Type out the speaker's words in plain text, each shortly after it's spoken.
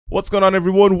What's going on,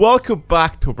 everyone? Welcome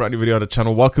back to a brand new video on the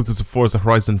channel. Welcome to Forza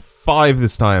Horizon 5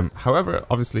 this time. However,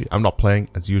 obviously I'm not playing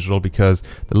as usual because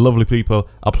the lovely people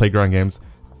at Playground Games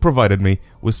provided me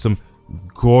with some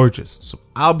gorgeous, some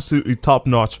absolutely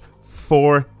top-notch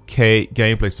 4K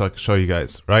gameplay so I can show you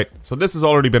guys, right? So this has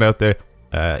already been out there.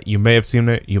 You may have seen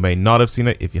it, you may not have seen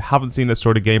it. If you haven't seen this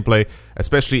sort of gameplay,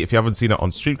 especially if you haven't seen it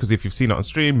on stream, because if you've seen it on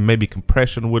stream, maybe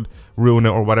compression would ruin it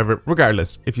or whatever.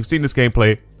 Regardless, if you've seen this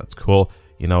gameplay, that's cool.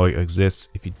 You know it exists.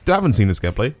 If you haven't seen this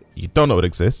gameplay, you don't know it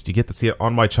exists. You get to see it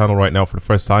on my channel right now for the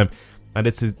first time, and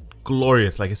it's a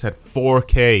glorious, like I said,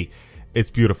 4K. It's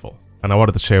beautiful, and I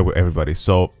wanted to share with everybody.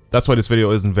 So that's why this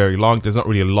video isn't very long. There's not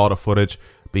really a lot of footage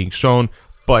being shown,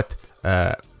 but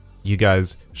you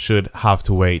guys should have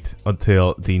to wait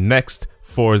until the next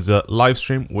Forza live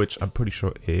stream, which I'm pretty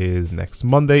sure is next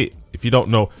Monday. If you don't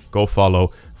know, go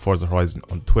follow Forza Horizon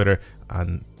on Twitter,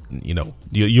 and you know,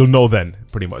 you'll know then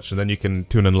pretty much, and then you can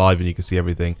tune in live and you can see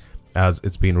everything as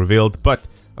it's being revealed. But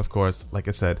of course, like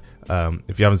I said,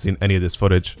 if you haven't seen any of this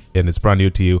footage and it's brand new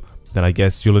to you, then I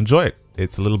guess you'll enjoy it.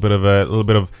 It's a little bit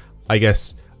of I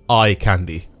guess eye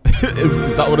candy.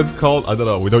 is that what it's called? I don't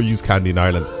know. We don't use candy in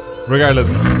Ireland.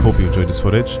 Regardless, hope you enjoyed this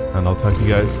footage, and I'll talk to you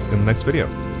guys in the next video.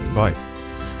 Goodbye.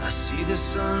 I see the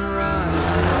sunrise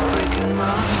and it's breaking my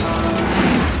heart.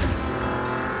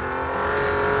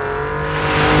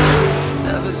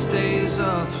 Never stays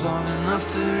up long enough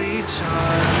to recharge.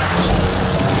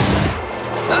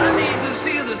 I need to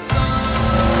feel the sun.